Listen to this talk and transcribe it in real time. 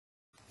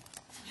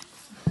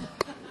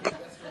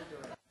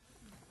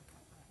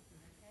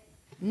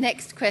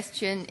Next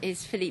question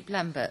is Philippe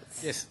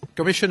Lamberts. Yes,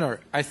 Commissioner,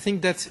 I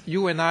think that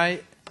you and I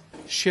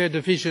share the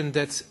vision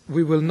that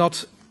we will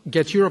not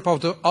get Europe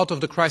out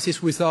of the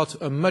crisis without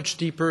a much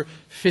deeper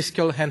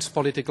fiscal, hence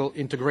political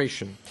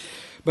integration.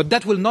 But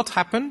that will not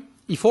happen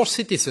if our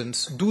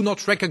citizens do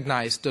not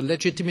recognize the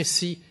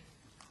legitimacy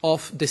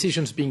of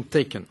decisions being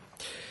taken.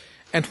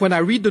 And when I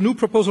read the new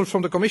proposal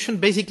from the Commission,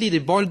 basically they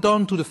boil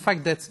down to the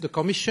fact that the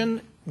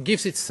Commission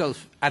gives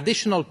itself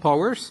additional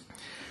powers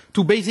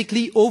to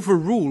basically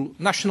overrule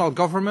national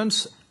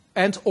governments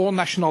and all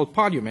national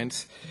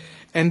parliaments,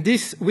 and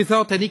this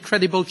without any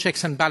credible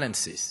checks and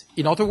balances.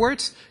 In other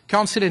words,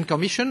 Council and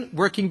Commission,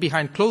 working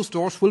behind closed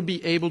doors, will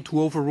be able to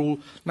overrule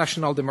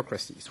national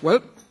democracies.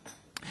 Well,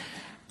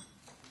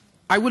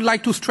 I would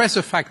like to stress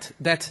the fact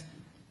that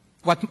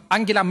what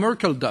Angela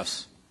Merkel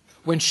does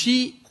when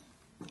she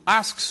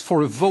asks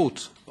for a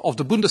vote of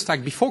the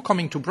Bundestag before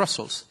coming to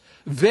Brussels,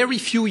 very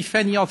few, if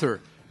any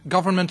other,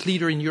 government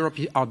leader in Europe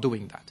are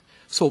doing that.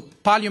 So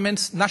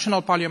parliaments,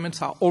 national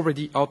parliaments are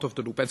already out of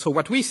the loop. And so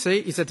what we say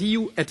is that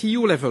at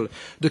EU level,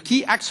 the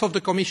key acts of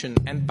the Commission,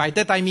 and by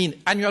that I mean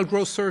annual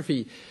growth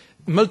survey,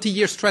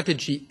 multi-year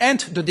strategy,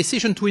 and the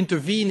decision to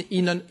intervene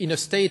in a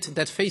state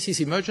that faces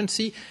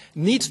emergency,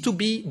 needs to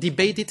be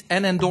debated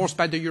and endorsed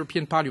by the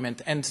European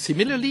Parliament. And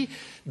similarly,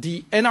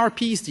 the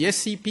NRPs, the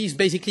SCPs,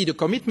 basically the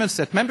commitments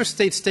that member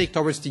states take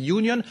towards the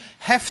Union,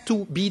 have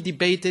to be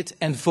debated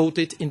and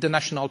voted in the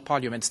national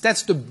parliaments.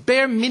 That's the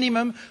bare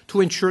minimum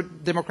to ensure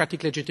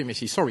democratic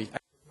legitimacy. Sorry.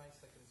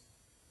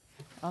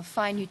 I'll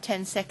fine you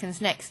 10 seconds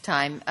next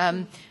time.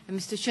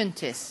 Mr.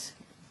 Shuntis,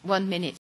 1 minute.